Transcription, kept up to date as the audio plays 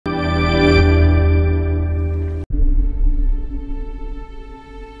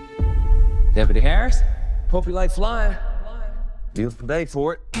Deputy Harris, hope you like flying. Beautiful day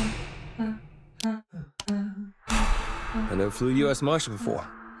for it. I never flew U.S. Marshal before.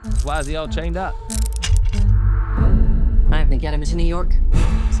 Why is he all chained up? I have to get him to New York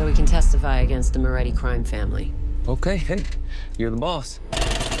so we can testify against the Moretti crime family. Okay, hey, you're the boss. I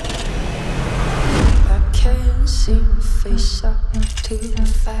can't seem to face up to the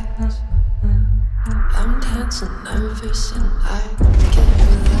facts. I'm dancing nervous and I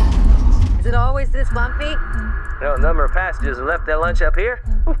can't relax. Is it always this bumpy? You know, a number of passengers have left their lunch up here.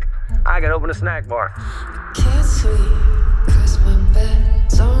 I can open a snack bar. Can't sleep cause my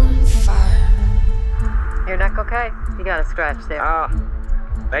bed's on fire. Your neck okay? You got a scratch there.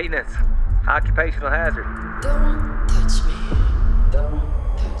 Maintenance. Occupational hazard. Don't touch me, don't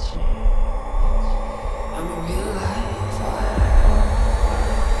touch me. I'm a real life fire.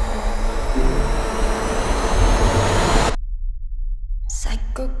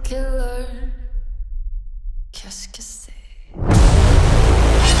 Psycho killer. Qu'est-ce que c'est?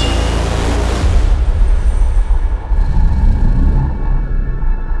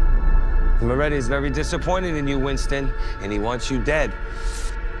 Moretti is very disappointed in you, Winston, and he wants you dead.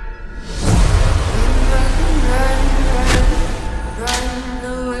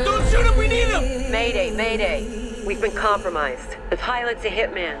 Don't shoot him, we need him! Mayday, mayday. We've been compromised. The pilot's a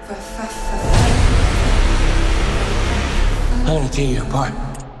hitman. I'm gonna tear you apart.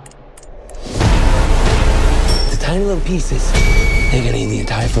 The tiny little pieces, they're gonna need the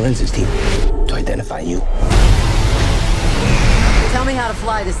entire forensics team to identify you. Tell me how to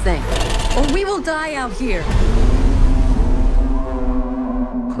fly this thing, or we will die out here.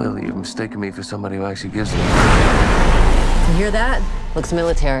 Clearly, you've mistaken me for somebody who actually gives a... You hear that? Looks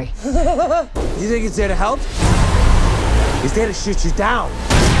military. You think it's there to help? It's there to shoot you down.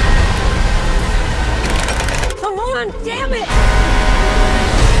 Come on, damn it!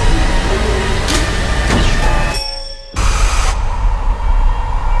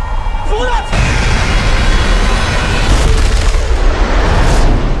 Pull up!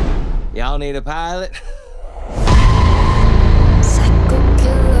 Y'all need a pilot? Psycho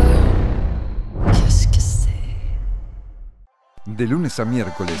killer. Qu'est-ce que c'est? De lunes a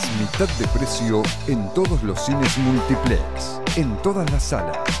miércoles, mitad de precio en todos los cines Multiplex. En todas las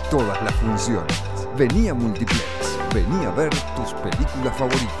salas, todas las funciones. Vení a Multiplex. Vení a ver tus películas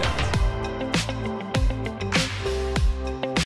favoritas.